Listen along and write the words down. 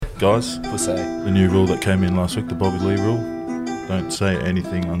guys. Pussy. The new rule that came in last week, the Bobby Lee rule. Don't say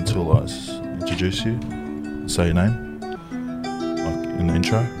anything until I introduce you. Say your name. Like in the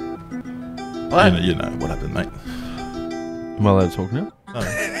intro. What? You know what happened, mate. Am I allowed to talk now? No.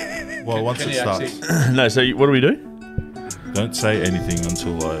 Well, once it starts. No, so what do we do? Don't say anything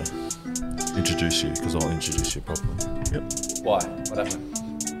until I introduce you, because I'll introduce you properly. Why? What happened?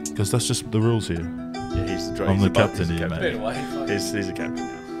 Because that's just the rules here. Yeah, he's the I'm the captain here, Bit mate. away. He's a captain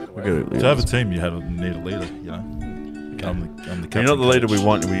now. To have a team, you need a leader, you know. I'm the captain. You're not the leader we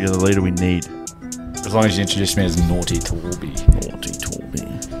want, you're the leader we need. As long as you introduce me as Naughty Torby. Naughty Torby.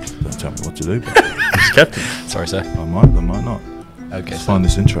 Don't tell me what to do, but He's captain. Sorry, sir. I might not. Okay. Let's find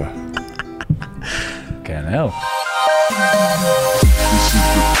this intro. Okay, now.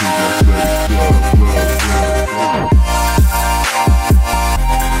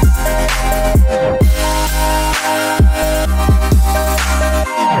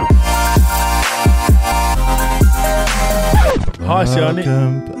 Hi, Sione.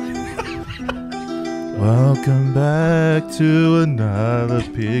 Welcome back to another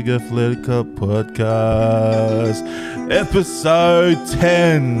Pig Athletic Club podcast, episode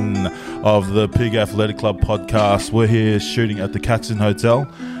 10 of the Pig Athletic Club podcast. We're here shooting at the Caxton Hotel.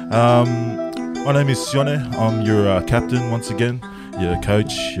 My name is Sione. I'm your captain once again, your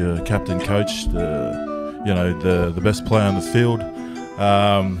coach, your captain coach, the best player on the field.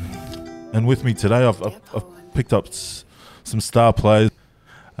 And with me today, I've picked up some star players.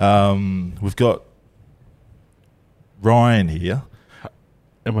 We've got Ryan here.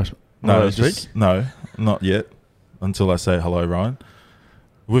 No, not yet. Until I say hello, Ryan.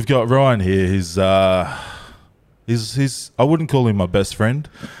 We've got Ryan here. He's I wouldn't call him my best friend.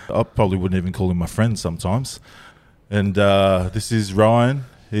 I probably wouldn't even call him my friend sometimes. And this is Ryan.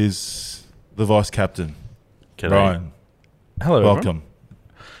 He's the vice captain. G'day. Ryan, Hello, welcome.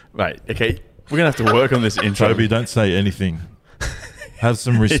 Right, okay. We're going to have to work on this intro. Toby, don't say anything. Have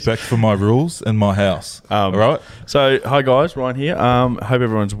some respect for my rules and my house. All right? So, hi guys, Ryan here. Hope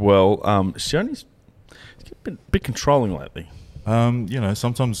everyone's well. Sione's been a bit controlling lately.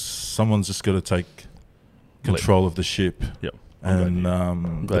 Sometimes someone's just got to take control of the ship. Yep. And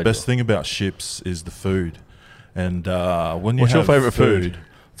the best thing about ships is the food. And when you What's your have favourite food?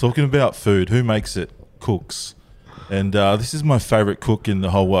 Talking about food, who makes it? Cooks. And this is my favourite cook in the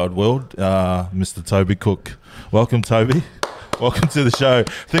whole wide world, Mr. Toby Cook. Welcome, Toby. Welcome to the show.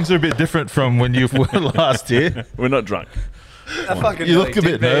 Things are a bit different from when you were last here. We're not drunk. You look a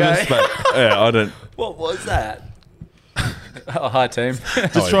bit nervous, but Yeah, I don't. What was that? Oh, hi, team.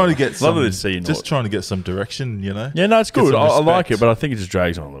 just trying to get some. Lovely to see you, Just trying to get some direction, you know. Yeah, no, it's Get good. some I like respect. it, but I think it just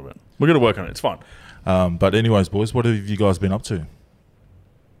drags on a little bit. We're going to work on it. It's fine. But anyways, boys, what have you guys been up to?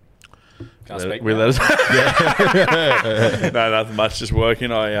 Can't speak. We let us. No, nothing much. Just working.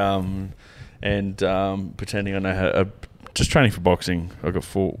 Pretending I know how. Just training for boxing. I've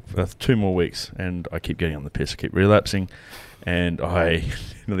got 2 more weeks, and I keep getting on the piss. I keep relapsing, and I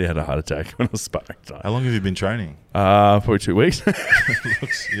nearly had a heart attack when I was sparring. How long have you been training? Probably 2 weeks.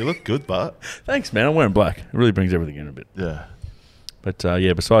 You look good, but Thanks, man. I'm wearing black. It really brings everything in a bit. yeah. But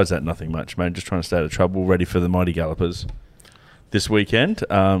besides that, nothing much, man. Just trying to stay out of trouble. Ready for the Mighty Gallopers this weekend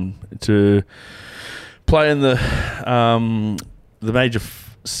to play in the major.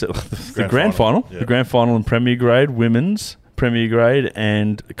 The grand final, yeah. The grand final in Premier Grade, women's Premier Grade,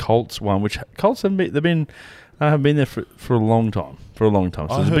 and Colts one, which Colts have been there for a long time.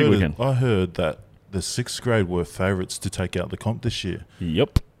 So it's a big weekend. I heard that the 6th grade were favourites to take out the comp this year.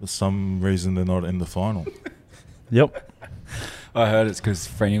 Yep. For some reason, they're not in the final. Yep. I heard it's because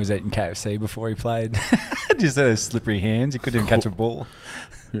Freeney was eating KFC before he played. Just had slippery hands. He couldn't even catch a ball.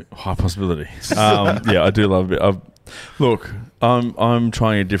 High possibility. I do love it. Look, I'm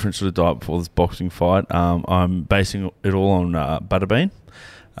trying a different sort of diet before this boxing fight. I'm basing it all on Butterbean.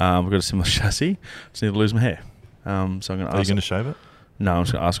 I've got a similar chassis. Just need to lose my hair. So I'm going to ask. Are you going to shave it? No, I'm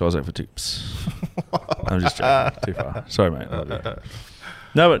just going to ask Isaac for tips. I'm just joking. Too far. Sorry, mate.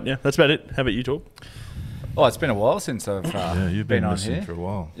 No, but yeah, that's about it. How about you, Torb? Oh, it's been a while since I've Yeah, you've been on missing here. for a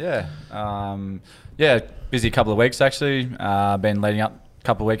while. Yeah. Busy couple of weeks, actually. Been leading up a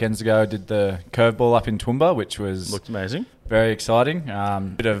couple of weekends ago. Did the curveball up in Toowoomba, which was Looked amazing. very exciting.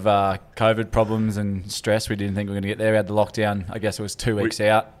 Bit of COVID problems and stress. We didn't think we were going to get there. We had the lockdown. I guess it was 2 weeks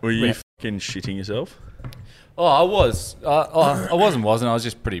out. Were you fucking shitting yourself? Oh, I was. I wasn't. I was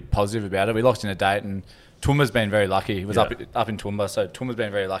just pretty positive about it. We locked in a date, and Toowoomba's been very lucky. It was up in Toowoomba, so Toowoomba's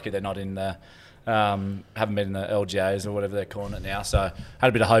been very lucky. They're not in the haven't been in the LGAs or whatever they're calling it now. So had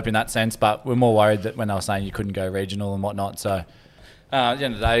a bit of hope in that sense, but we're more worried that when they were saying you couldn't go regional and whatnot. So at the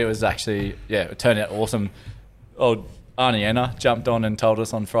end of the day, it was actually it turned out awesome. Old Arnie Enna jumped on and told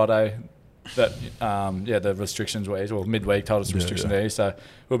us on Friday that the restrictions were easy. Well, midweek told us restrictions were easy, so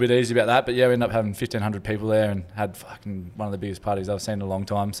we're a bit easy about that. But yeah, we ended up having 1,500 people there and had fucking one of the biggest parties I've seen in a long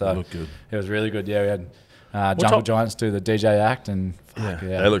time. So Looked good. it was really good. Yeah, we had Jungle Giants do the DJ act and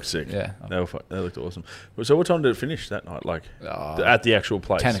they looked sick. Yeah, they looked awesome. So what time did it finish that night? Like at the actual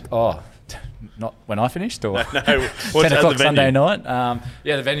place? Not when I finished, or no, 10 o'clock Sunday night.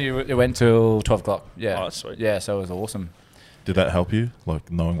 The venue it went till 12 o'clock. Yeah, sweet. Yeah, so it was awesome. Did that help you,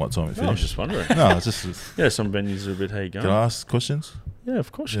 like knowing what time it No, I was finished? just wondering. No, it's just. Some venues are a bit. How you going? Can I ask questions? Yeah,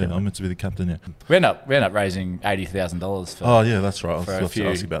 of course. Yeah, I'm meant to be the captain. Yeah. We ended up raising $80,000 for. Oh yeah, that's right. I was for a about few, to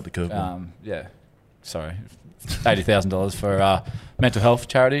ask you about the curveball. $80,000 for mental health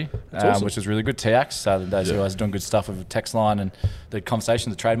charity, awesome. which was really good. TX, so those guys are doing good stuff with the text line and the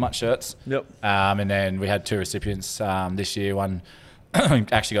conversations, the trademark shirts. Yep. And then we had 2 recipients this year. One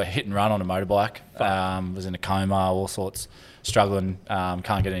actually got hit and run on a motorbike, was in a coma, all sorts, struggling,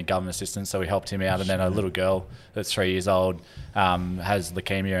 can't get any government assistance, so we helped him out. And then a little girl that's 3 years old has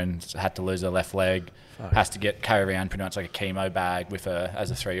leukemia and had to lose her left leg. Has to carry around pretty much like a chemo bag with her as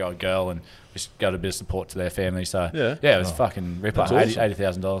a 3-year-old girl, and just got a bit of support to their family. So it was fucking ripper. Awesome.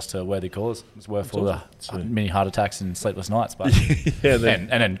 $80,000 to a worthy cause. It's worth all the mini heart attacks and sleepless nights, but and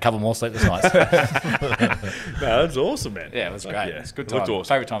then a couple more sleepless nights. No, that's awesome, man. Yeah, it was great. Yeah. It's a good It time. looked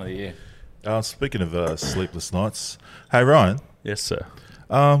awesome. Favorite time of the year. Speaking of sleepless nights, hey Ryan, Yes, sir.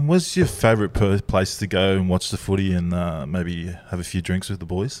 what's your favourite place to go and watch the footy and maybe have a few drinks with the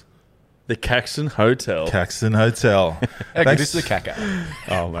boys? The Caxton Hotel. Caxton Hotel. How good is the caca?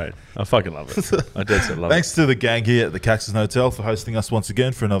 Oh, mate. I fucking love it. I dead set love Thanks to the gang here at the Caxton Hotel for hosting us once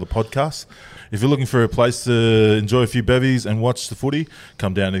again for another podcast. If you're looking for a place to enjoy a few bevies and watch the footy,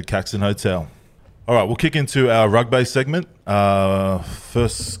 come down to the Caxton Hotel. All right, we'll kick into our rugby segment.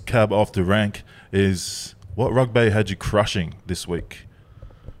 First cab off the rank is what rugby had you crushing this week?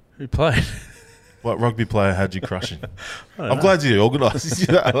 it. Who played? What rugby player had you crushing? I'm glad you organised.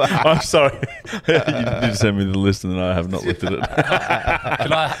 I'm sorry. You did send me the list and I have not looked at it.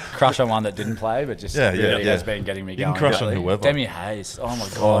 Can I crush on one that didn't play, but just really has been getting me You going? can crush on lately? whoever. Demi Hayes. Oh my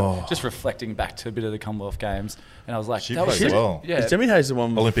god! Just reflecting back to a bit of the Commonwealth Games, and I was like, She that was played well. Yeah. Is Demi Hayes the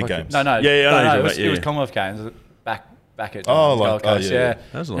one? with Olympic fucking- Games. No. Yeah, I know no, you're talking it was, about, it was yeah. Commonwealth Games back at Gold Coast. yeah.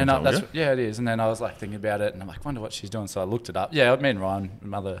 That was a long And time ago. yeah, it is. And then I was like thinking about it, and I'm like, wonder what she's doing. So I looked it up. Yeah, me and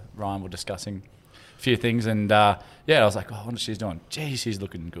mother Ryan were discussing a few things, and I was like, oh, I wonder what she's doing. Gee, she's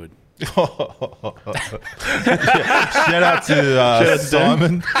looking good. Shout out to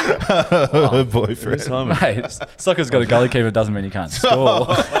Simon, her boyfriend. Mate, soccer's got a goalie keeper doesn't mean you can't score.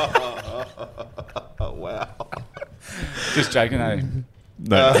 Wow. Just joking, eh?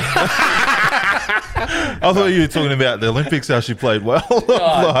 No. I thought you were talking about the Olympics, how she played well.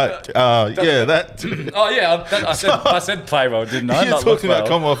 That. Oh yeah, I said play well, didn't I? You're Not look talking about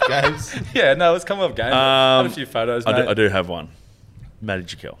well. Commonwealth Games. Yeah, no, it's Commonwealth Games. I had a few photos, mate. I do have one. Maddie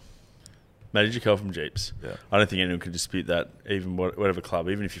Jekyll. Maddie Jekyll from Jeeps. Yeah. I don't think anyone can dispute that. Even whatever club,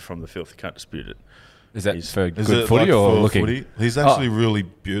 even if you're from the filth, you can't dispute it. Is that for Is good it footy like or for looking? footy? He's actually really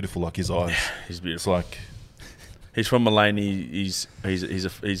beautiful, like his eyes. He's It's beautiful. like, He's from Mulaney. He's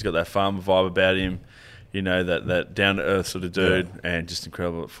got that farmer vibe about him. You know, that down to earth sort of dude, and just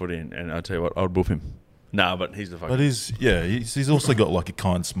incredible at footy. And I tell you what, I would boof him. Nah, but he's the fucking. but he's also got like a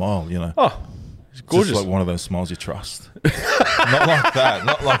kind smile, you know. Oh, he's It's gorgeous. just like one of those smiles you trust. Not like that.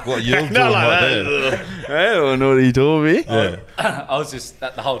 Not like what you're doing Not right like there. that. I don't know what he told me. Yeah. I was just the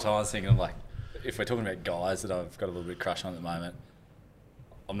whole time I was thinking of like, if we're talking about guys that I've got a little bit of crush on at the moment,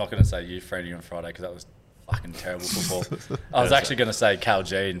 I'm not going to say you, Freddie, on Friday because that was fucking terrible football. I was actually going to say Cal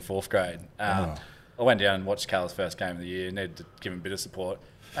G in 4th grade. I went down and watched Cal's first game of the year. Needed to give him a bit of support.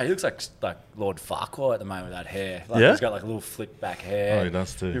 Hey, he looks like Lord Farquhar at the moment with that hair. Like, Yeah? He's got like a little flick back hair. Oh, he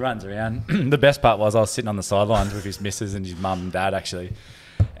does too. He runs around. The best part was I was sitting on the sidelines with his missus and his mum and dad actually,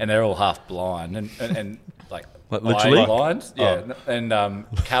 and they're all half blind and like literally? eye blind. Yeah, and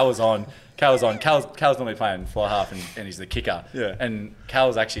Cal was on. Cal's normally playing fly half and he's the kicker. Yeah. And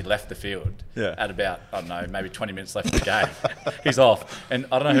Cal's actually left the field Yeah. at about, I don't know, maybe 20 minutes left of the game. He's off. And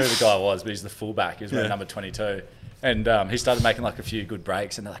I don't know who the guy was, but he's the fullback. He was wearing number 22. And he started making like a few good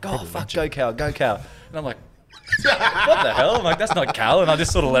breaks and they're like, oh, fuck, go Cal. And I'm like, what the hell? I'm like, that's not Cal. And I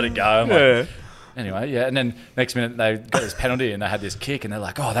just sort of let it go. I'm like, anyway, yeah. And then next minute they got this penalty and they had this kick and they're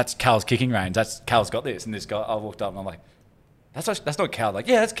like, oh, that's Cal's kicking range. Cal's got this. And this guy, I walked up and I'm like, that's not Cal. Like,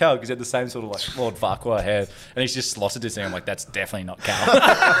 yeah, that's Cal because he had the same sort of like Lord Farquhar hair, and he's just slotted this thing. I'm like, that's definitely not Cal.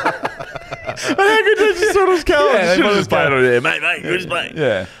 How good that just sort of Cal. Yeah, Should have they just played on there, mate. Good as playing.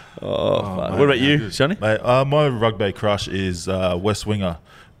 yeah. Oh, fuck. What about you, Sonny? Mate, my rugby crush is West Winger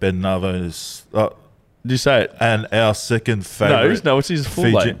Ben Navo's. Did you say it? And our second favourite. No, it's his full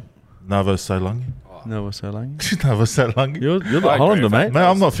Fiji. name. Navo Solangi. No, what's that like? Navo Solangi. You're the I agree Hollander, with that. mate. No,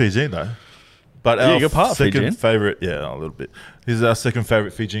 I'm not Fijian though. But Yeah, our you're part second Fijian. favourite, a little bit. He's our second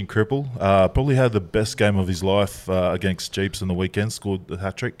favourite Fijian cripple. Probably had the best game of his life against Jeeps on the weekend. Scored the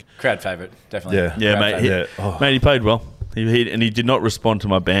hat trick. Crowd favourite, definitely. Yeah. Yeah, Crowd mate. favourite. Yeah. Oh. Mate, he played well. And he did not respond to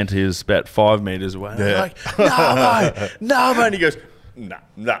my banter. He was about 5 metres away. And I was like, no, mate. No, mate. And he goes, no. I'm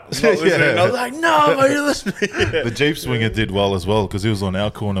not listening. Yeah. I was like, no, mate, you're listening. The Jeep swinger did well as well because he was on our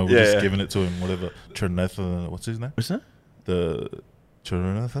corner. We're Yeah, just yeah. giving it to him. Whatever. Trinetha, what's his name? What's that? The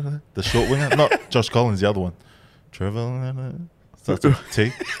short winger, not Josh Collins, the other one. Trevor. Starts with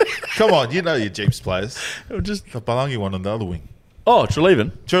T. Come on, you know your Jeeps players. Just The Balangi one on the other wing. Oh,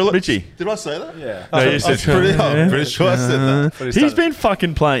 Treleaven. Richie. Did I say that? Yeah. No, you said I'm pretty sure I said that. But He's been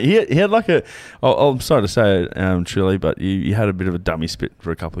fucking playing. He had like a. I'm sorry to say it, Truly, but you had a bit of a dummy spit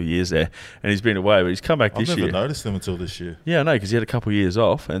for a couple of years there, and he's been away, but he's come back I've this never year. noticed them until this year. Yeah, no, because he had a couple of years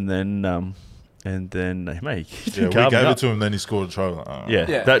off, and then mate, he Yeah, we carved gave up. it to him, then he scored a try. Like, oh. Yeah,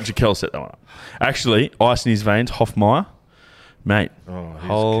 Yeah. that Jaquel set that one up. Actually, ice in his veins, Hoffmeyer, mate. Oh, he's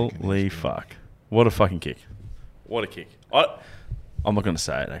Holy kicking his fuck! What a fucking kick! What a kick! I'm not going to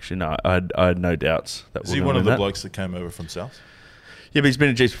say it. Actually, no. I had no doubts that. Is we're he gonna one of win the that. blokes that came over from South? Yeah, but he's been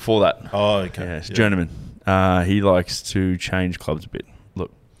in Jeeps before that. Oh, okay. Yeah, it's a journeyman. He likes to change clubs a bit.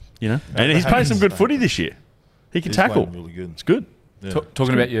 Look, and he's playing some good footy this year. He can He's tackle. playing really good. It's good. Yeah.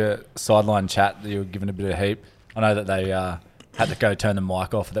 Talking about your sideline chat that you were giving a bit of heap. I know that they had to go turn the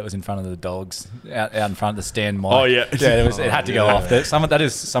mic off that was in front of the dogs out in front of the stand mic. Oh, yeah. yeah, it had to go Yeah. off. That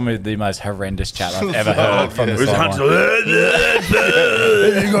is some of the most horrendous chat I've ever heard from yeah. the It was sideline.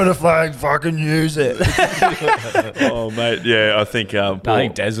 You got a flag, fucking use it. Oh, mate, yeah, I think. No, I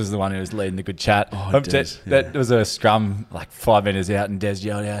think Des was the one who was leading the good chat. Oh, Des, That was a scrum like 5 minutes out, and Des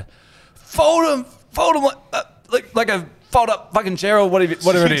yelled out, "Fold him like a fold up fucking chair or whatever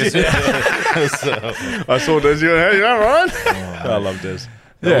it is." I saw Des. Hey, you all right? I love Des.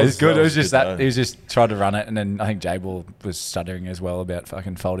 Yeah, was- it's good. that It was was just good that though. he was just trying to run it, and then I think J-Ball was stuttering as well about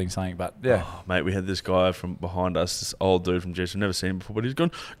fucking folding something. But yeah, Oh, mate, we had this guy from behind us, this old dude from Jeeps. I've never seen him before, but he's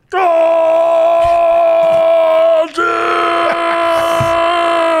gone,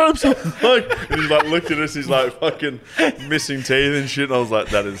 like, and he's like looked at us, he's like fucking missing teeth and shit. And I was like,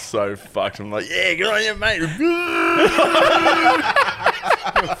 that is so fucked. I'm like, yeah, good on you, mate.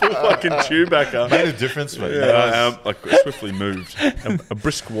 Full fucking Chewbacca. Made a difference, mate. Yeah, I swiftly moved. A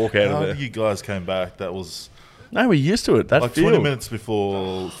brisk walk out of How there. you guys came back, that was No, we're used to it. That like feel. 20 minutes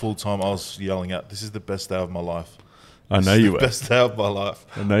before full time. I was yelling out, "This is the best day of my life." I know This is you the were. best day of my life.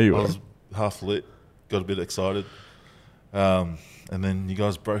 I know you I were. was half lit, got a bit excited, and then you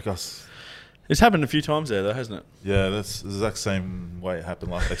guys broke us. It's happened a few times there, though, hasn't it? Yeah, that's the exact same way it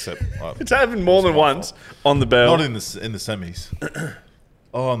happened last, except like, It's happened more than once on the bell. not in the semis.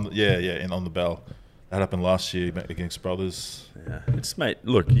 On the bell. That happened last year against Brothers. Yeah, it's mate.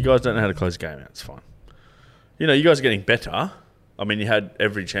 Look, you guys don't know how to close a game out. It's fine. You know, you guys are getting better. I mean, you had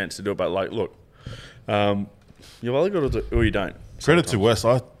every chance to do it, but like, look, you've either got to do or you don't. Credit to West.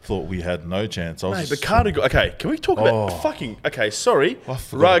 I thought we had no chance. I was Mate, but just- Carter. Okay, can we talk about Oh. fucking? Okay, sorry. I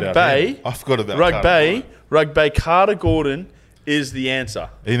forgot about Rugby. him. I forgot about Rugby. Carter. Rugby. Carter Gordon is the answer.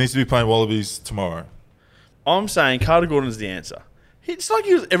 He needs to be playing Wallabies tomorrow. I'm saying Carter Gordon is the answer. It's like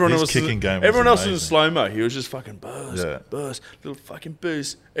everyone His else. kicking game was Everyone else was in amazing. slow mo. He was just fucking burst, Yeah. burst, little fucking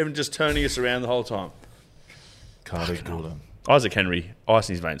boost. Everyone just turning us around the whole time. Carter Gordon. Isaac Henry, ice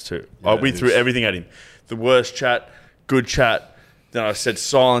in his veins too. Yeah, We he threw was- everything at him. The worst chat, good chat. Then I said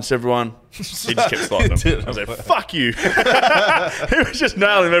silence everyone. He just kept sliding them. I was like, fuck you. He was just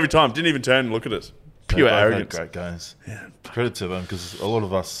nailing him every time. Didn't even turn and look at us. Pure They both had arrogance. Great games. Yeah. Credit to them because a lot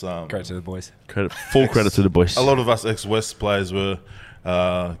of us, Great to the boys. Full credit to the boys. a lot of us ex-West players were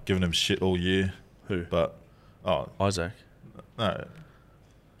giving him shit all year. Who? But Isaac. no,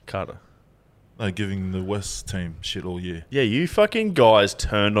 Carter. giving the West team shit all year. Yeah, you fucking guys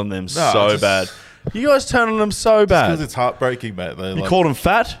turned on them No, so just- bad. You guys turned on them so Because bad. it's heartbreaking, mate. They're You like, called them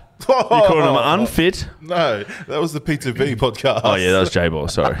fat. You called them unfit. No, that was the P2B podcast. Oh yeah, that was J-Ball.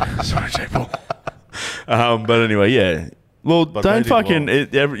 Sorry, sorry, J-Ball. But anyway, yeah. Well, But don't they did fucking.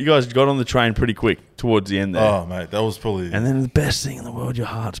 well. You guys got on the train pretty quick towards the end there. Oh, mate, that was probably. And then the best thing in the world, your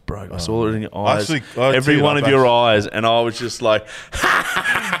heart's broke. I saw it in your eyes. Actually, I every teared one up, of your actually. eyes, and I was just like,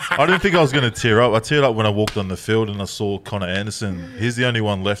 I didn't think I was going to tear up. I teared up when I walked on the field and I saw Connor Anderson. He's the only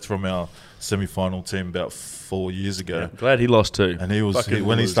one left from our semi-final team about 4 years ago. Yeah, glad he lost too. And he was Fucking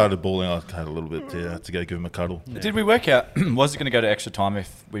when he loser. started balling, I had a little bit to go give him a cuddle. Did we work out? Was it going to go to extra time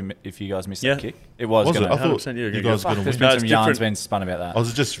if you guys missed Yeah. that kick? It was. Was it? going I to. thought 100% you guys were going to There's win. been No, some it's yarns different. being spun about that. Oh,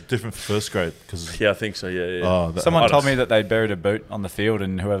 was it just different for first grade? Cause, Yeah, I think so. Yeah. oh, Someone I told just- me that they buried a boot on the field,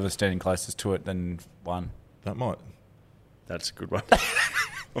 and whoever was standing closest to it then won. that might. That's a good one.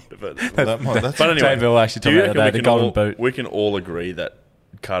 That might. That's But anyway, Jay Bill actually do told you me reckon that the golden boot. we can all agree that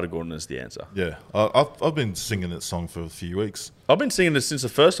Carter Gordon is the answer? yeah. I've been singing that song for a few weeks. I've been singing this since the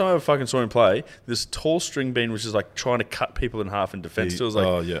first time I ever fucking saw him play. This tall string bean was just like trying to cut people in half in defence. It was like,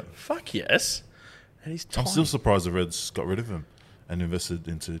 oh yeah. fuck yes. And he's tiny. I'm still surprised the Reds got rid of him and invested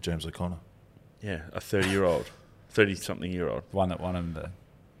into James O'Connor. Yeah, a 30-year-old, 30-something-year-old. One that won him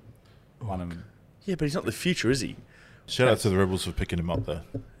won him. Yeah, but he's not the future, is he? Shout out to the Rebels for picking him up though.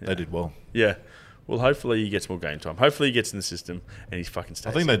 They did well. Yeah. Well, hopefully he gets more game time. Hopefully he gets in the system and he's fucking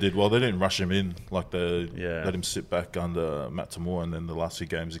stays. I think they did well. They didn't rush him in like they Yeah. let him sit back under Matt Tamor, and then the last few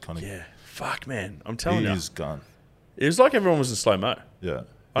games he kind of Yeah. Fuck, man. I'm telling he you. is gone. It was like everyone was in slow-mo. Yeah,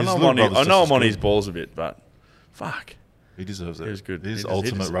 I His know little brother's I'm just as on good. his balls a bit, but fuck. He deserves it. He was good. He's He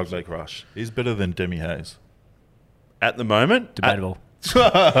ultimate deserves rugby it. league rush. He's better than Demi Hayes. At the moment, Debatable.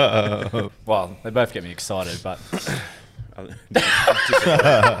 Well, they both get me excited, but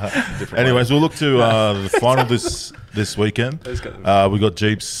Anyways, we'll look to the final this weekend. We got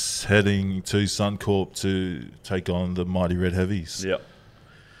Jeeps heading to Suncorp to take on the mighty Red Heavies. Yep.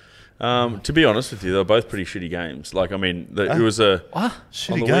 To be honest with you, they were both pretty shitty games. Like, I mean, it was a... what? On Shitty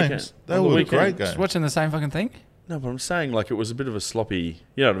the games. weekend. They On the were weekend. great Just games. watching the same fucking thing. No, but I'm saying, like, it was a bit of a sloppy...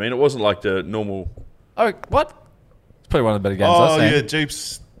 You know what I mean? It wasn't like the normal... Oh, what? It's probably one of the better games Oh I've seen. yeah,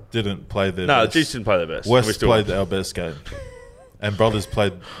 Jeeps didn't play their No, the best. Chiefs didn't play their best. We West still played won. our best game, and Brothers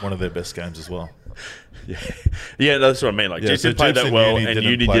played one of their best games as well. Yeah, that's what I mean. Like, Yeah, Chiefs so didn't play Jeeps that and well, Uni and didn't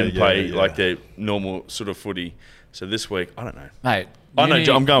Uni play, didn't play yeah. like their normal sort of footy. So this week, I don't know. Mate, I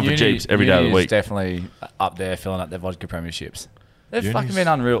know, I'm going for Jeeps every day of the Uni is week. definitely up there filling up their vodka premierships. They've Uni's- fucking been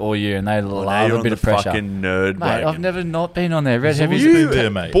unreal all year, and they Now love you're a on bit the of pressure. fucking nerd Mate, wagon. I've never not been on there. Red He's always Heavies. been there,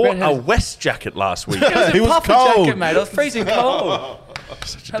 mate. Bought Red a Heavies. West jacket last week. He was puffer cold. jacket, mate. I was freezing cold.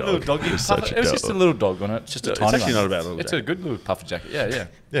 Such a That little dog. doggy You're such puffer. a It was dog. just a little dog on it. Just a It's tiny actually one. not a bad little It's jacket. a good little puffer jacket. Yeah, yeah.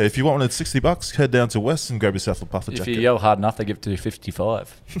 Yeah, if you want one at $60, head down to West and grab yourself a puffer If jacket. you yell hard enough, they give it to you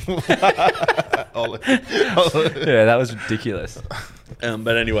 55. Ollie. Yeah, that was ridiculous.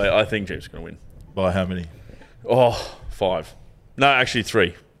 But anyway, I think Jeeps are going to win. By how many? Oh, 5. No, actually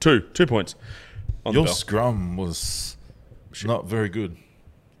 3. 2 points. On Your the bell. scrum was not very good.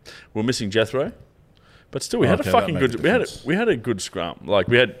 We're missing Jethro, but still, we had Okay, a that fucking makes good. a We had a good scrum. Like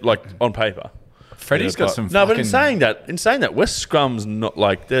we had on paper. Freddie's Yeah, got some. No, but in fucking- saying that, West scrum's not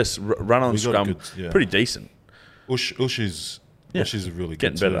like this. Run on We got scrum, good, yeah. pretty decent. Ushi's Yeah. a really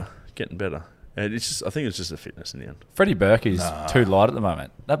Getting good better, too. getting better. And it's just, I think it's just the fitness in the end. Freddie Burke is too light at the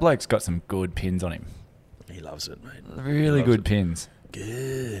moment. That bloke's got some good pins on him. He loves it, mate. Really loves good it. pins.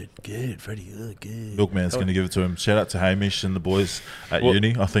 Good, Freddie. Good. Milkman's going to give it to him. Shout out to Hamish and the boys at Well,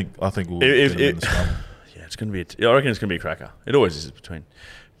 uni. I think we'll if- get him in the scrum. Yeah, it's going to be. I reckon it's going to be a cracker. It always is between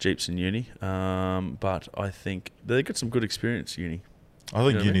Jeeps and Uni. But I think they got some good experience. Uni. I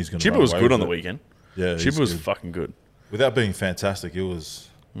think Uni's going to. Chipper was good on the weekend. Yeah, he's Chipper was good. fucking good. Without being fantastic, it was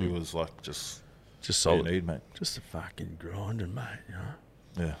like just Just what you solid. need, mate. Just a fucking grinding, mate. You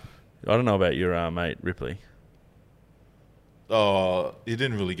know? Yeah. I don't know about your mate Ripley. Oh, he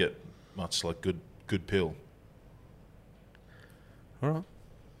didn't really get much like good pill. All right.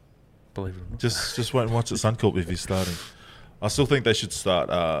 Believe it or not. Just wait and watch at Suncorp if he's starting. I still think they should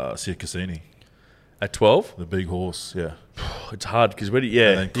start Sia Cassini, At 12, the big horse. Yeah. it's hard because And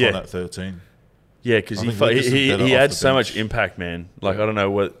then Con at 13. Yeah, because I he think Lucas is better he off adds the so much bench. impact, man. Like I don't know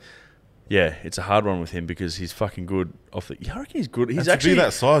what. Yeah, it's a hard one with him because he's fucking good off the. I reckon he's good. He's And actually to be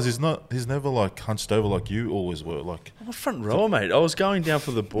that size, he's never like hunched over like you always were. Like, I'm a front rower, mate. I was going down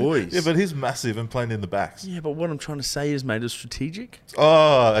for the boys. yeah, but he's massive and playing in the backs. yeah, but what I'm trying to say is, mate, it's strategic. Oh,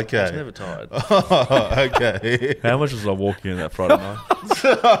 I was okay. never tired. Oh, okay. How much was I walking in that Friday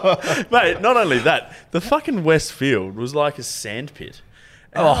night? Mate, not only that, the fucking West Field was like a sand pit.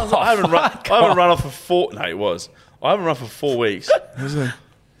 And I was like, I haven't run off for 4. No, it was. I haven't run for 4 weeks. I was like,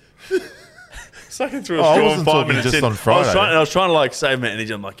 sucking through a Oh, I straw wasn't 5 talking minutes just in. on Friday. I was trying to like save my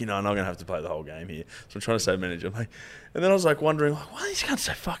energy. I'm like, I'm not gonna have to play the whole game here. So I'm trying to save my energy. I'm like, and then I was like wondering, like, why are these guys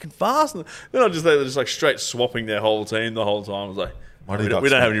so fucking fast? And then they're just like straight swapping their whole team the whole time. I was like, Mighty we don't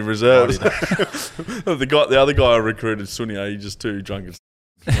Ducks, have mate. any reserves. Mighty the other guy I recruited, Sunia, he just too drunk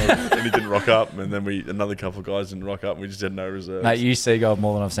and he didn't rock up. And then another couple of guys didn't rock up. And we just had no reserves. Mate, you seagull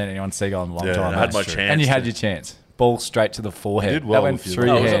more than I've seen anyone seagull in a long Yeah, time. I I had mate. my true. chance. And you had to- your chance. ball straight to the forehead. did well that went with your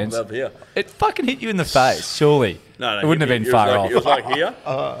through leg. your Oh, hands. up here. It fucking hit you in the face, surely. No, it wouldn't have been far off. It was like here.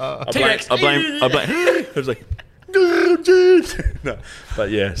 I blame. It was like. No,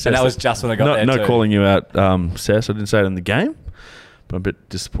 but yeah, And that was just when I got there no too. calling you out, Sess. I didn't say it in the game, but I'm a bit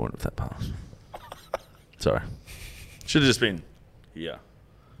disappointed with that pass. Sorry, should have just been here.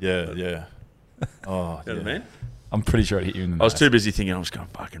 Yeah. Oh, You know what I mean? I'm pretty sure it hit you in the I was nose. too busy thinking I was going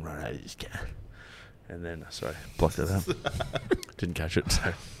to fucking run out of this guy. And then, sorry, blocked that out. Didn't catch it,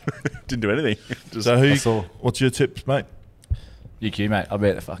 so didn't do anything. Just, So I saw. what's your tips, mate? UQ, mate. I'll be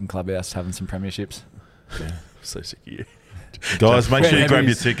at the fucking clubhouse having some premierships. so sick of you. Guys, make sure you grab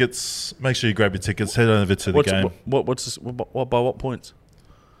your Heavies. tickets. Make sure you grab your tickets. Head over to the What's, game. what's this, what by what points?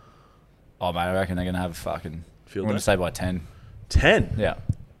 Oh, mate, I reckon they're going to have fucking... Field I'm going day? to say by 10. 10. Yeah.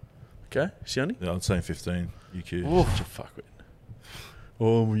 Okay, Sione? Yeah, I'm saying 15. UQ. Such a fuckwit.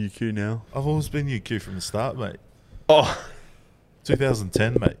 Oh, I'm UQ now. I've always been UQ from the start, mate. Oh,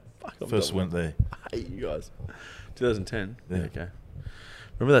 2010, mate. I'm First done. went there. I hate you guys. 2010. Yeah. Okay.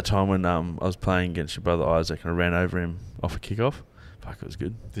 Remember that time when I was playing against your brother Isaac and I ran over him off a kickoff? Fuck, it was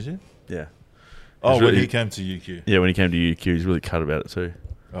good. Did you? Yeah. Oh, was when really- he came to UQ. Yeah, when he came to UQ, he was really cut about it too.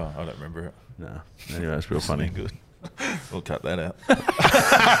 Oh, I don't remember it. No. Anyway, it's real funny. Good. We'll cut that out.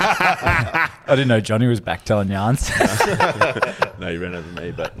 I didn't know Johnny was back telling yarns. No, he ran over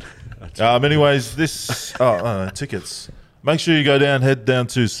me, but Anyways, tickets. Make sure you go down, head down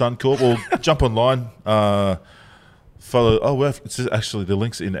to Suncorp or jump online. Follow. Oh, it's actually the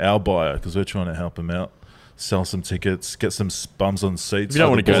link's in our bio because we're trying to help them out. Sell some tickets, get some bums on seats. if you don't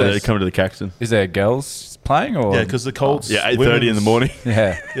want to go boys. there, come to the Caxton. Is there girls playing or... Yeah, because the Colts. Yeah, 8:30 in the morning.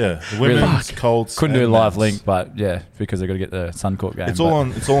 Yeah. Yeah, the Really? women's Colts. Couldn't do a and live men's. link, but yeah, because they've got to get the Suncorp game. It's all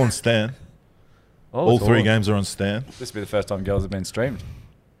on. It's all on Stan. All it's three on. games are on Stan. This will be the first time girls have been streamed.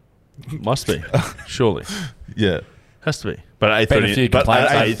 Must be, surely. Yeah. Has to be. But Been a few 8:30. But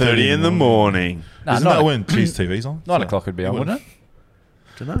complaints. at 8:30 in the morning. Nah, Isn't nine that when Cheese TV's on? 9 o'clock would be on, wouldn't it?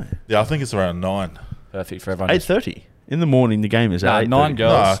 Don't know. Yeah, I think it's around 9. Perfect for everyone. 8:30 in the morning. The game is at 8:30. 9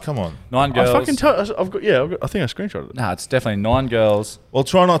 girls. Nah, come on. 9 girls. I fucking I've got. Yeah, I think I screenshotted it. Nah, it's definitely 9 girls. Well,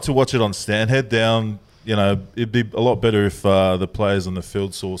 try not to watch it on Stan. Head down. You know, it'd be a lot better if the players on the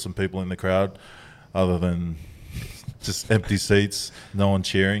field saw some people in the crowd, other than just empty seats, no one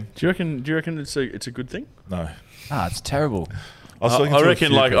cheering. Do you reckon it's a good thing? No. Ah, it's terrible. I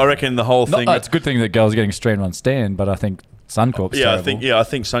reckon the whole thing. It's a good thing that girls are getting streamed on Stan, but I think Suncorp's Yeah, terrible. I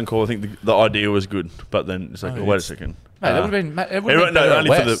think Suncorp. I think the idea was good, but then it's like, wait a second. Mate, that would have been. It would everyone- have been better no, at only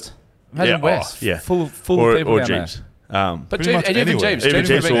for the- West. Imagine West. yeah, Full or of people down there. Jeeps. But Pretty much even anywhere. Jeeps. Even Jeeps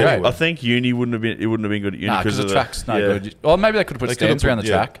would have Jeeps. been I great. think uni wouldn't have been. It wouldn't have been good at uni Nah, because the of track's no yeah. good. Or maybe they could have put They could have stands around put- the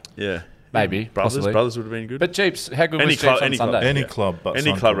yeah. track. Yeah, Maybe, possibly. brothers would have been good. But Jeeps, how good Any was club- Jeeps on any club. Sunday? Any club, but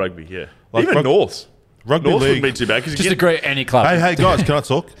any Suncorp. club rugby, yeah. Like Even Norths. Rugby Norths league. wouldn't be too bad because Just agree any club. Hey guys, can I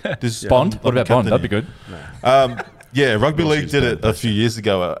talk? This Bond? I'm What about the Bond? captain That'd be here. good. Yeah, rugby Norths league is did doing it a few years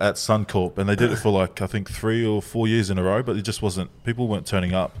ago at Suncorp, and they did it for like I think 3 or 4 years in a row. But it just wasn't. People weren't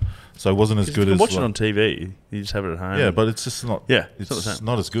turning up, so it wasn't as you good can as. watch it like- on TV. You just have it at home. Yeah, but it's just not. Yeah, it's it's not the same.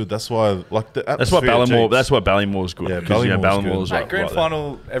 not as good. That's why, like the that's why atmosphere at Ballymore. Jeeps- That's why Ballymore's good. Yeah, 'cause, Ballymore's Ballymore's good. right, Mate, grand right there.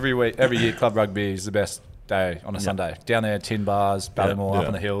 final every week, every year. Club rugby is the best day on a Sunday. Down there, tin bars, Ballymore up yeah.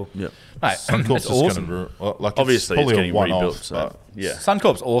 on the hill. Yep. Mate, Suncorp's it's just awesome. going to like Obviously, it's probably getting a one-off, rebuilt. So, but yeah.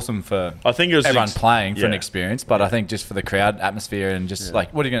 Suncorp's awesome for I think it was everyone playing for an yeah. experience, but I think just for the crowd atmosphere and just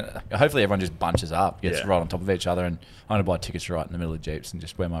like what are you gonna? Hopefully, everyone just bunches up, gets Yeah. right on top of each other, and I'm gonna buy tickets right in the middle of Jeeps and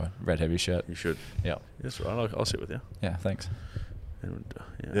just wear my red heavy shirt. You should. Yeah, That's right. I'll sit with you. yeah, thanks. And,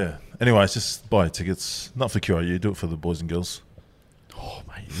 yeah. Anyways, just buy tickets. Not for QRU. Do it for the boys and girls. Oh,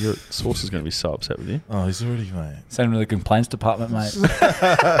 mate, your Sauce is going to be so upset with you. Oh, he's already mate. Send them to the complaints department, mate.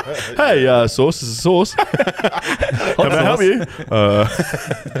 Hey, Sauce is a sauce. Can I help you?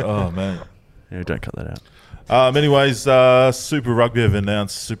 Oh man. Yeah, don't cut that out. Anyways, Super Rugby have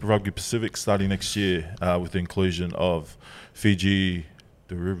announced Super Rugby Pacific starting next year with the inclusion of Fiji,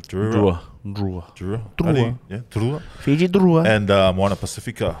 Drua, Fiji Drua. and Moana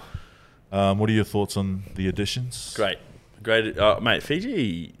Pacifica. What are your thoughts on the additions? Great. Mate,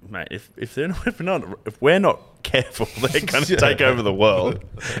 Fiji, mate, if we're not careful, they're going to take over the world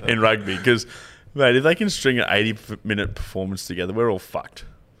in rugby. Because, mate, if they can string an 80-minute performance together, we're all fucked.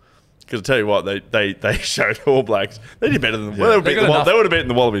 Because I tell you what, they showed All Blacks. They did better than Yeah. they would have beaten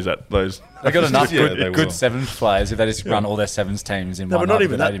the Wallabies at those. They got enough Yeah, they will. good sevens players if they just run all their sevens teams in No, one but not half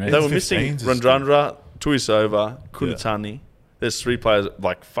even of that. 80 They minutes. were missing 15s is Randrandra, Tuisova, Kunatani. There's 3 players,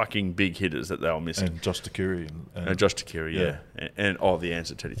 like fucking big hitters that they were missing. And Josh Takiri. And Josh Takiri, Yeah. yeah. And the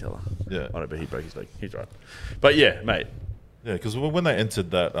answer, Teddy Teller. Yeah. I don't bet he broke his leg. He's right. But yeah, mate. Yeah, because when they entered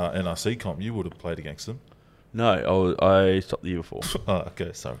that NRC comp, you would have played against them. No, I stopped the year before. Oh,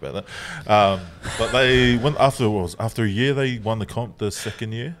 okay, sorry about that. But they went after a year. They won the comp the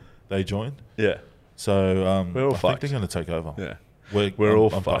second year they joined. Yeah. So We're all I think fucked. they're going to take over. Yeah. We're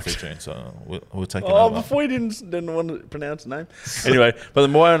all I'm fucked. Buffy, so we're taking Oh, over. before you didn't want to pronounce the name. Anyway, but the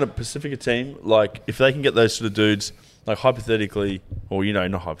Moana Pacifica team, like, if they can get those sort of dudes, like, hypothetically, or,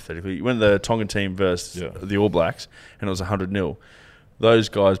 not hypothetically, when the Tongan team versus the All Blacks, and it was 100-0, those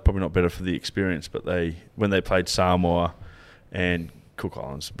guys probably not better for the experience, but when they played Samoa and Cook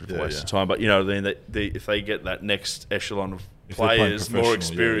Islands, a bit of a waste of time, but, then if they get that next echelon of If they're playing players, more professional,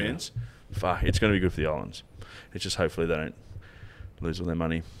 experience, fuck, it's going to be good for the islands. It's just hopefully they don't lose all their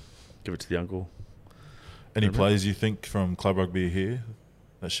money. Give it to the uncle. Any players you think from club rugby here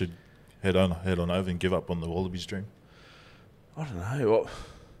that should head on over and give up on the Wallabies dream? I don't know.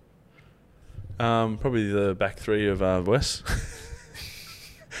 Probably the back three of West.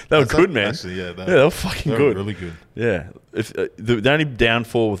 They were good, man. Actually, yeah, They were fucking good. Really good. Yeah. If the only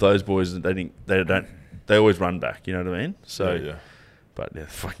downfall with those boys is they always run back. You know what I mean? So, yeah. but yeah,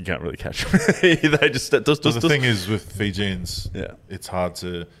 fucking can't really catch them. They just The thing is with Fijians, Yeah. it's hard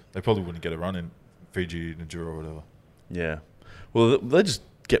to. They probably wouldn't get a run in Fiji, Nigeria, or whatever. Yeah. Well, they just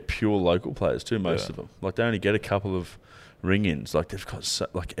get pure local players too. Most of them, like, they only get a couple of ring-ins. Like, they've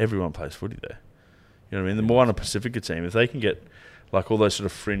got everyone plays footy there. You know what I mean? The Moana Pacifica team, if they can get like all those sort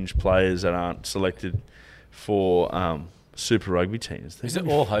of fringe players that aren't selected for Super Rugby teams, Is it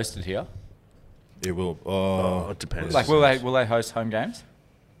all hosted here? It will. it depends. Like, will they host home games?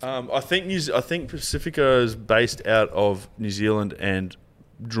 I think Pacifica is based out of New Zealand and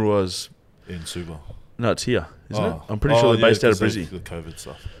Drua's. in Suva. No, it's here, isn't it? I'm pretty sure they're based out of Brizzy. The COVID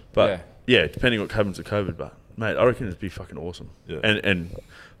stuff. But yeah, depending what happens to COVID. But mate, I reckon it'd be fucking awesome. Yeah. And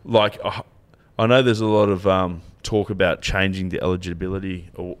like I know there's a lot of talk about changing the eligibility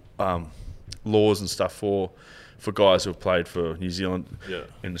or laws and stuff for guys who have played for New Zealand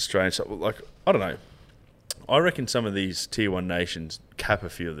and Australia. So, like, I don't know. I reckon some of these tier 1 nations cap a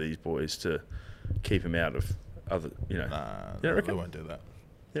few of these boys to keep them out of other. Nah, You don't reckon? they won't do that.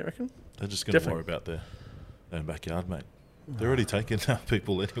 You reckon? They're just going to Definitely. worry about their own backyard, mate. They're already taking out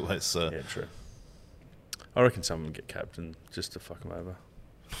people anyway, so... Yeah, true. I reckon some of them get capped and just to fuck them over.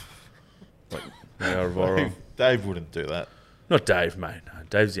 Like, Dave wouldn't do that. Not Dave, mate. No,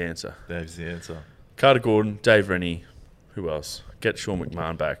 Dave's the answer. Dave's the answer. Carter Gordon, Dave Rennie, who else? Get Sean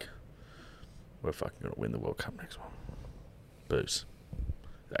McMahon back. We're fucking going to win the World Cup next one. Booze.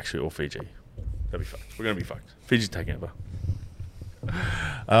 Actually, or Fiji. That'll be fucked. We're going to be fucked. Fiji's taking over.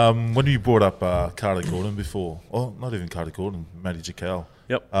 When you brought up Carter Gordon before, oh, not even Carter Gordon, Matty Jacal.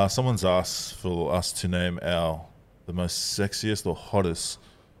 Yep. Someone's asked for us to name the most sexiest or hottest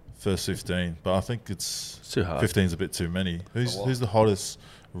first 15, but I think it's too hard. 15's a bit too many. Who's the hottest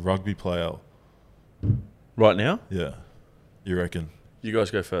rugby player? Right now? Yeah, you reckon? You guys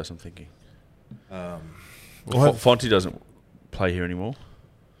go first, I'm thinking. Well, Fonte doesn't play here anymore.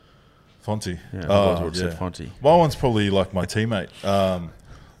 Fonte. Yeah, I would have said Fonte. My one's probably like my teammate.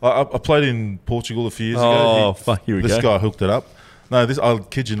 I played in Portugal a few years ago. Oh, fuck, here we This go. guy hooked it up. No, I'll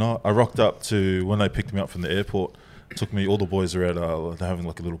kid you not. I rocked up to when they picked me up from the airport. Took me, all the boys are out, they're having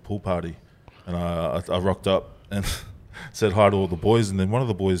like a little pool party. And I rocked up and said hi to all the boys. And then one of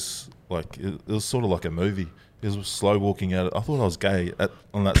the boys, like, it was sort of like a movie. He was slow walking out. I thought I was gay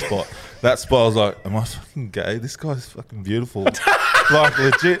on that spot. That spot, I was like, am I fucking gay? This guy's fucking beautiful. Like,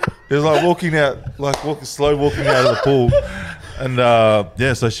 legit. He was like slow walking out of the pool.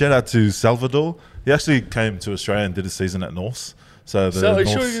 And so shout out to Salvador. He actually came to Australia and did a season at Norths. So Are you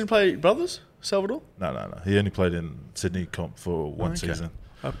sure you didn't play Brothers, Salvador? No. He only played in Sydney comp for one season.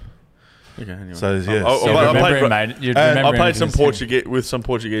 Okay, anyway. So, yeah. I played some Portuguese with some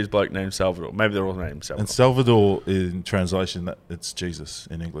Portuguese bloke named Salvador. Maybe they're all named Salvador. And Salvador, in translation, it's Jesus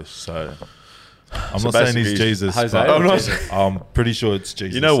in English. So I'm So not saying he's basically Jesus. Jose but or I'm, Jesus? I'm pretty sure it's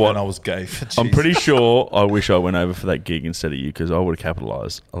Jesus. You know what? And I was gay for Jesus. I'm pretty sure I wish I went over for that gig instead of you because I would have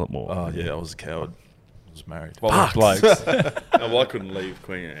capitalised a lot more. Oh, yeah, I was a coward. I was married. Well, blokes. Well, I couldn't leave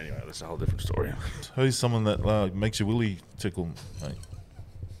Queen anyway. That's a whole different story. Who's someone that makes your willy tickle, mate?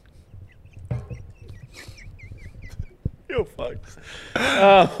 You're fucked.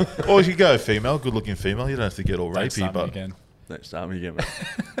 Or you could go female, good-looking female. You don't have to get all Don't rapey, start me but again. Don't start me again, mate.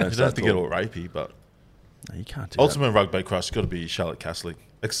 you don't have to get all rapey. But No, you can't do ultimate rugby crush got to be Charlotte Caslick.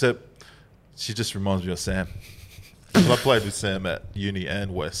 Except she just reminds me of Sam. 'Cause I played with Sam at uni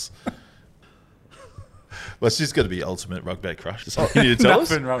and West. But she's got to be ultimate rugby crush. that. You need to tell us?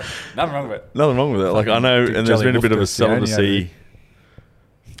 Nothing wrong with it. Nothing wrong with it. Like, I know, Big and there's Jolly been a bit of a Wolf Cristiano celibacy,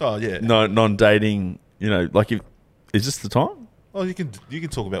 Oh yeah. non-dating, like, is this the time? Oh, you can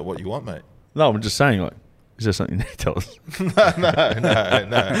talk about what you want, mate. No, I'm just saying, like, Is there something you need to tell us? No.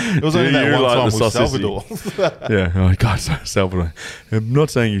 It was only Do that you one like time the with sausage? Salvador. Yeah. Oh, God, Salvador. I'm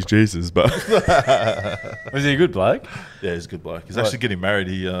not saying he's Jesus, but Was he a good bloke? Yeah, he's a good bloke. He's actually getting married.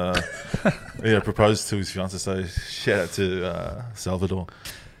 He proposed to his fiancée, so shout out to Salvador.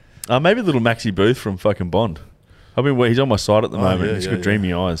 maybe little Maxi Booth from fucking Bond. He's on my side at the moment. yeah, He's yeah, got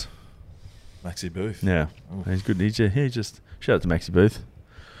dreamy eyes. Maxi Booth. Yeah. He's good. He's just shout out to Maxi Booth.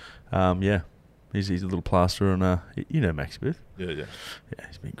 Yeah. He's a little plasterer on you know Maxi Booth. Yeah. Yeah,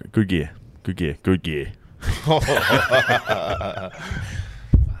 he's been good gear.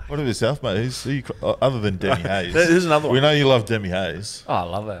 What of yourself, mate? Other than Demi Hayes. There's another one. We know you love Demi Hayes. Oh, I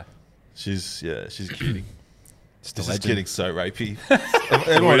love her. She's cutie. Just This a is legend. getting so rapey.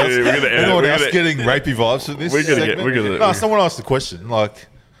 We're Anyone else gonna- getting rapey vibes from this? We're gonna segment? get- we're gonna- No, someone asked the question. Like,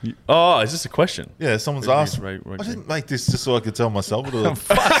 Oh, is this a question? yeah, someone's We're gonna asked. get I didn't make this just so I could tell myself.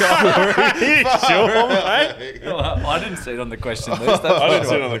 Fuck off. Sure, mate. I didn't see it on the question list. I didn't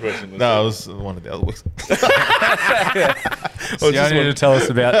see it on the question list. No, it was one of the other weeks. So you need to tell us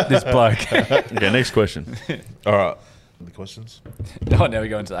about this bloke. Okay, next question. All right. The questions? Oh, now we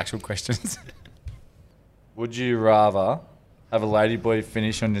go into the actual questions. Would you rather have a ladyboy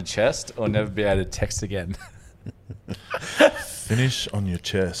finish on your chest or never be able to text again? Finish on your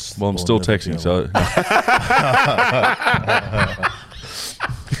chest. Well, I'm or still never be texting, able- so.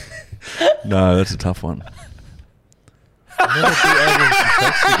 No, that's a tough one. Never be able to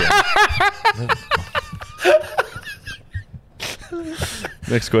text again.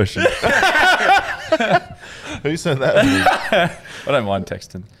 Next question. Who sent that? I don't mind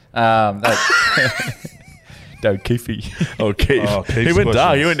texting. Doug Keefe. Oh, Keith. Oh, Keith's He went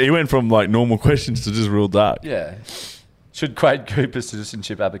dark. questions. He went from like normal questions to just real dark. Yeah. Should Quade Cooper's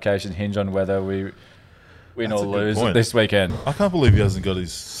citizenship application hinge on whether we win That's or a good lose point. this weekend? I can't believe he hasn't got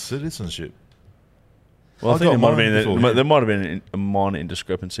his citizenship. Well, I I think got mine there might have been a minor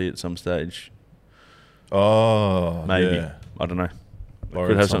indiscrepancy at some stage. Oh, Maybe. yeah. I don't know. Borrowed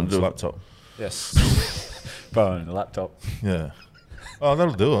Could have something to someone's do. laptop. Yes. Borrowing a laptop. Yeah. Oh,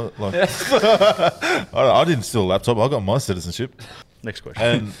 that'll do it. Like, I didn't steal a laptop. I got my citizenship. Next question.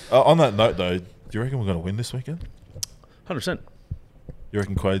 And on that note, though, do you reckon we're going to win this weekend? 100%. You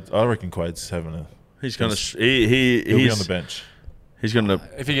reckon Quade? I reckon Quade's having a. He's going to. He'll be He's on the bench. He's going to.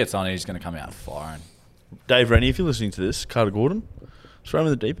 If he gets on, he's going to come out firing. Dave Rennie, if you're listening to this, Carter Gordon, throw him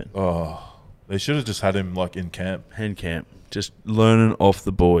in the deep end. Oh, they should have just had him like in camp. Hand camp. Just learning off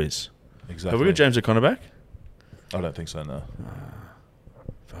the boys. Exactly. Have we got James O'Connor back? I don't think so. No.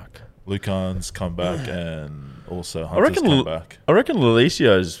 Fuck. Lucan's come back, and also I Hunter's reckon. come back. I reckon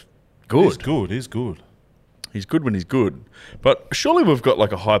Lalisio's good. He's good. He's good. He's good when he's good. But surely we've got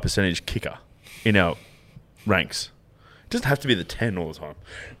like a high percentage kicker in our ranks. It doesn't have to be the 10 all the time.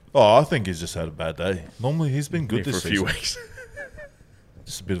 Oh, I think he's just had a bad day. Normally, he's been good Yeah, this for a few season. weeks.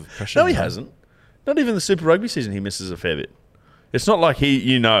 Just a bit of pressure. No, he hasn't. Not even the Super Rugby season he misses a fair bit. It's not like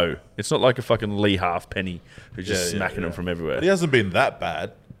it's not like a fucking Lee Halfpenny who's just smacking him from everywhere. But he hasn't been that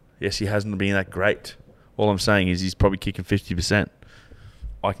bad. Yes, he hasn't been that great. All I'm saying is he's probably kicking 50%.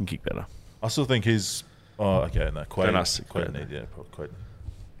 I can kick better. I still think he's. Oh, okay. No, Quade. Don't ask Quade Quade. need, yeah, probably Quade.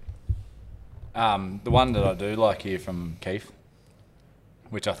 The one that I do like here from Keith,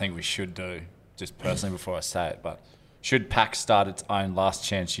 which I think we should do, just personally before I say it, but should PAC start its own last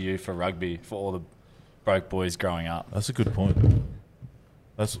chance U for rugby for all the broke boys growing up? That's a good point.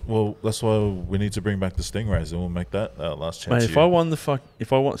 That's why we need to bring back the Stingrays, and we'll make that last chance. Mate, if I won the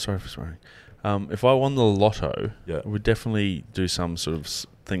lotto, Yeah. I would definitely do some sort of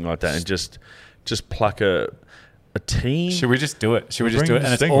thing like that and just pluck a team. Should we just do it? Should we We'll just do bring it?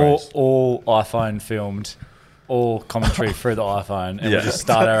 And the it's Stingrays. all iPhone filmed, all commentary through the iPhone, and Yeah. we just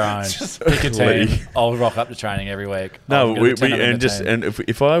start our own. Pick a team. League. I'll rock up to training every week. No, I'll we get a 10 of them in and the just team. and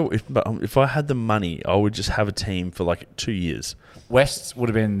if I had the money, I would just have a team for like 2 years. West would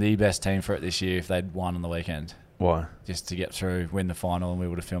have been the best team for it this year if they'd won on the weekend, Why? just to get through, win the final, and we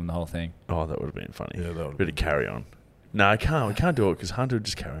would have filmed the whole thing. Oh, that would have been funny. Yeah, that would have Bit of carry on. No, I can't. We can't do it because Hunter would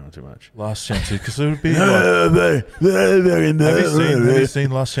just carry on too much. last chance, because it would be. Like, have you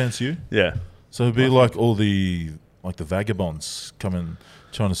seen Last Chance U? Yeah. So it'd be like all the vagabonds coming,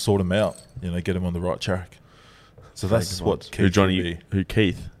 trying to sort him out. Get him on the right track. So that's what Keith Who would Johnny? be. Who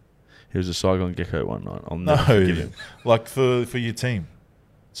Keith? He was a Saigon Gecko one night. I'll never forgive him. like for your team.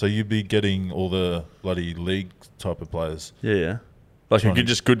 So you'd be getting all the bloody league type of players. Yeah, yeah. Like Johnny. you could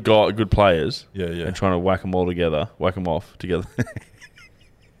just good players. Yeah, yeah. And trying to whack them all together, whack them off together.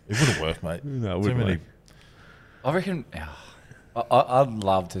 It wouldn't work, mate. No, it Too wouldn't many. work. I reckon. I'd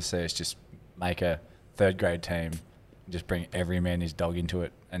love to see us just make a third grade team just bring every man his dog into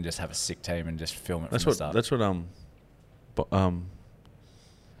it and just have a sick team and just film it from the start. That's what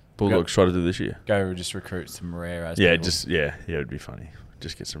Bulldogs try to do this year. Go just recruit some rare as Yeah, people. it would be funny.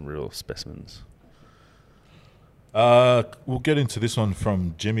 Just get some real specimens. We'll get into this one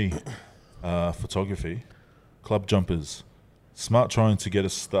from Jimmy Photography. Club jumpers. Smart trying to get a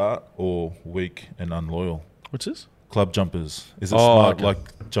start or weak and unloyal? What's this? Club jumpers. Is it smart okay.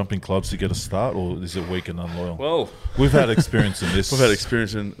 like jumping clubs to get a start, or is it weak and unloyal? Well, we've had experience in this. we've had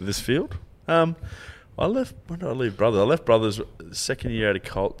experience in this field. When did I leave Brothers? I left Brothers second year out of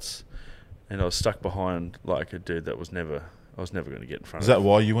Colts, and I was stuck behind like a dude that I was never going to get in front Is of. that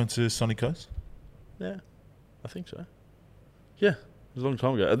why you went to Sunny Coast? Yeah, I think so. Yeah, it was a long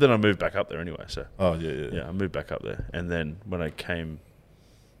time ago. And then I moved back up there anyway. So Oh, yeah. I moved back up there, and then when I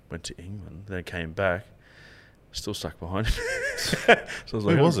went to England, then I came back, still stuck behind him. So I was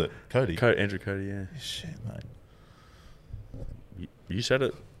Who was it? Cody? Andrew Cody, yeah. Shit, mate. You said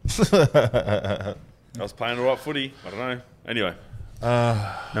it. I was playing the right footy. I don't know. Anyway.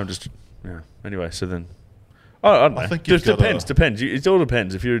 Anyway, so then... I don't know. I think It depends. It all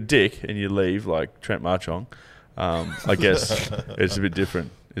depends. If you're a dick and you leave, like Trent Marchong, I guess it's a bit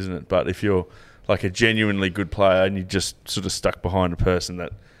different, isn't it? But if you're like a genuinely good player and you're just sort of stuck behind a person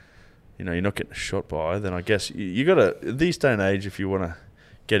that, you're not getting a shot by, then I guess you got to... These day and age, if you want to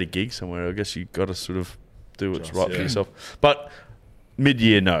get a gig somewhere, I guess you got to sort of do what's right for yourself. But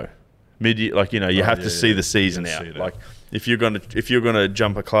mid-year, no. Mid-year, like, you have to see the season out. Like, if you're gonna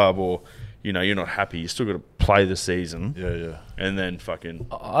jump a club or, you're not happy, you still got to play the season. Yeah. And then fucking...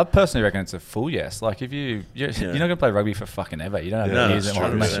 I personally reckon it's a full yes. Like, if you're not going to play rugby for fucking ever. You don't have to use it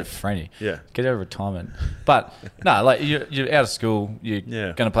like unless you're friendly. Yeah. Get out of retirement. But, no, like, you're out of school. You're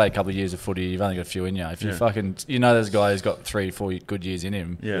going to play a couple of years of footy. You've only got a few in you. If you fucking... there's a guy who's got 3-4 good years in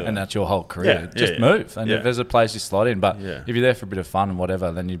him, and that's your whole career. Just move. And if there's a place you slot in. But if you're there for a bit of fun and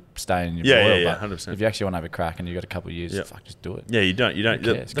whatever, then you stay in your boil. Yeah, but 100%. if you actually want to have a crack and you've got a couple of years, fuck, just do it. Yeah, you don't.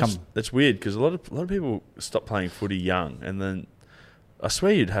 cares? That's weird because a lot of people stop playing footy young, and then I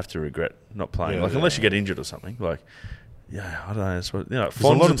swear you'd have to regret not playing. Unless you get injured or something. Like, I don't know. It's what,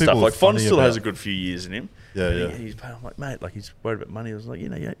 Fonz and stuff. Like Fonz still has a good few years in him. Yeah. He's I'm like, mate, like he's worried about money. I was like,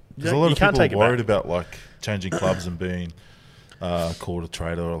 There's a lot of people worried about like changing clubs and being called a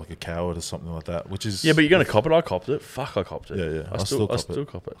traitor or like a coward or something like that. Which is but you're gonna cop it. I copped it. Fuck, I copped it. Yeah. I still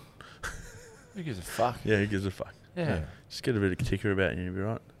cop it. Who gives a fuck? Yeah, who gives a fuck? Yeah. Just get a bit of ticker about it and you'll be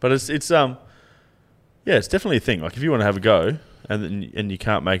right. But it's it's definitely a thing. Like if you want to have a go and you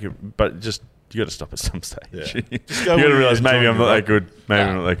can't make it, but just you got to stop at some stage. Yeah. You got to realise maybe I'm not that good. Maybe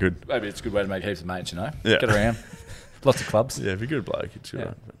I'm not that good. Maybe it's a good way to make heaps of mates, Yeah. Get around. Lots of clubs. Yeah, if you're a good bloke, it's good.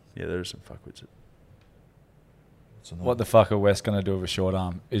 Right. But there are some fuckwits. What the fuck are West going to do with a short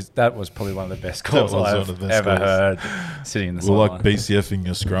arm? That was probably one of the best calls I've ever heard sitting in the We're sideline. like BCFing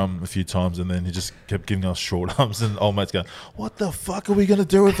a scrum a few times, and then he just kept giving us short arms, and old mate's going, "What the fuck are we going to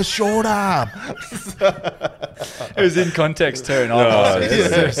do with a short arm?" It was in context too, and like I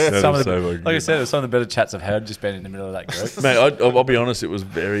said, it was some of the better chats I've had just been in the middle of that group. Mate, I'll be honest, it was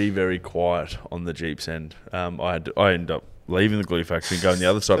very, very quiet on the Jeeps end. I ended up leaving the glue factory and going the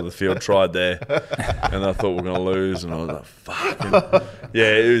other side of the field, tried there, and I thought we were going to lose, and I was like, fuck.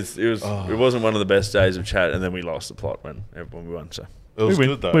 It wasn't one of the best days of chat, and then we lost the plot when we won. So It was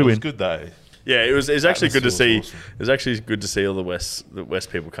good though. It was a good day. Yeah, it was actually good to see. Awesome. It was actually good to see all the West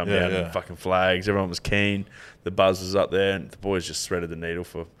people come down and fucking flags. Everyone was keen. The buzz was up there, and the boys just threaded the needle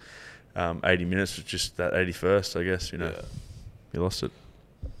for 80 minutes. Was just that 81st, I guess. You lost it.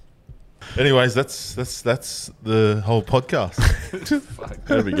 Anyways, that's the whole podcast.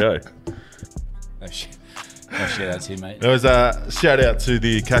 There we go. No shit outs here, mate. There was a shout out to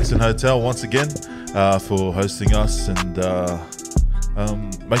the Caxton Hotel once again for hosting us, and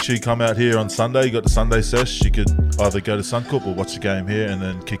make sure you come out here on Sunday. You got the Sunday sesh. You could either go to Suncorp or watch the game here, and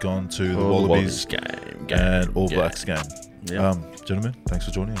then kick on to the Wallabies game and All Blacks game. Yep. Gentlemen, thanks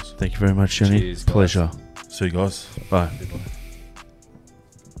for joining us. Thank you very much, Johnny. Cheers, guys. Pleasure. See you guys. Bye. Goodbye.